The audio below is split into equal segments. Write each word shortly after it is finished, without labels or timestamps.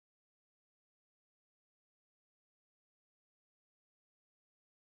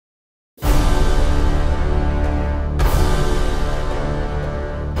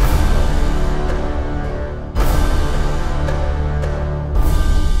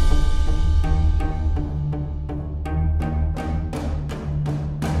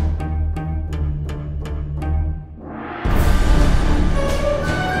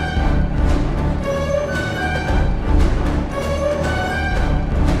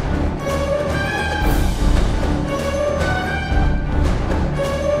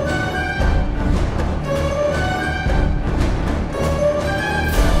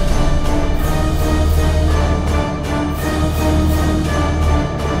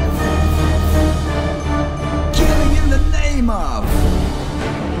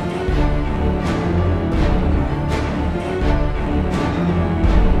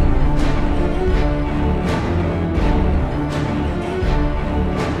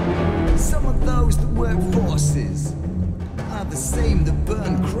forces are the same that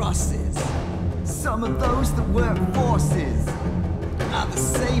burn crosses. Some of those that work forces are the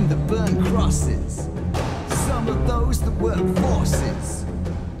same that burn crosses. Some of those that work forces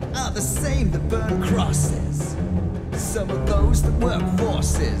are the same that burn crosses. Some of those that work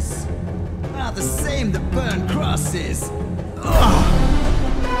forces are the same that burn crosses.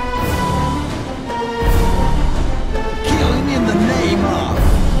 Killing in the name of.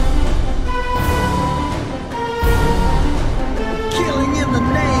 Killing in the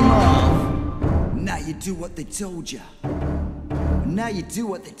name of. Now you do what they told you. Now you do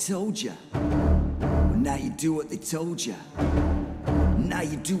what they told you. Now you do what they told you. Now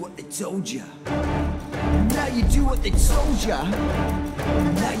you do what they told you. Now you do what they told you.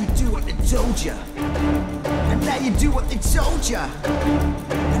 Now you do what they told you. And now you do what they told you.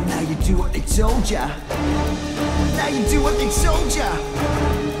 And now you do what they told you. Now you do what they told you.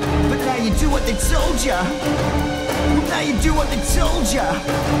 But now you do what they told you. Now you do what they told you.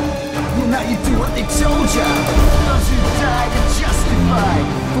 Now you do what they told you. Those who died are justified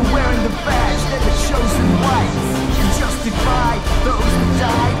for wearing the badge that the chosen whites. You justify those who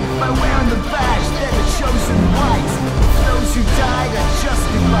died by wearing the badge that the chosen whites. Those who died are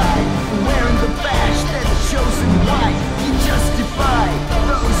justified for wearing the badge that the chosen white. You justify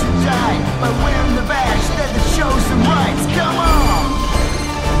those who died by wearing the badge that the chosen whites. Come on!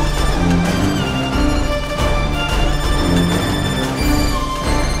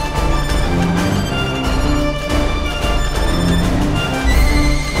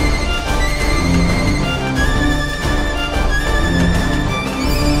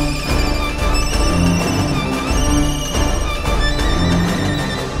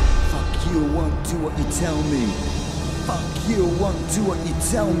 Tell me. Fuck you, won't do what you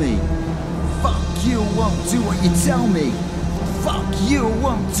tell me. Fuck you, won't do what you tell me. Fuck you,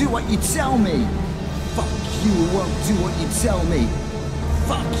 won't do what you tell me. Fuck you, won't do what you tell me.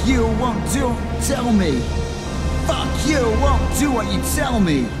 Fuck you, won't do tell me. Fuck you, won't do what you tell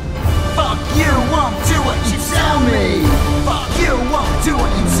me. Fuck you, won't do what you tell me. Fuck you, won't do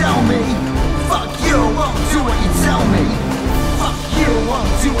what you tell me. Fuck you, won't do what you tell me. Fuck you,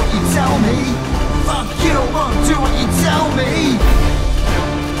 won't do what you tell me. Fuck you, won't do what you tell me.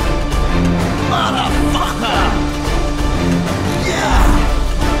 Motherfucker!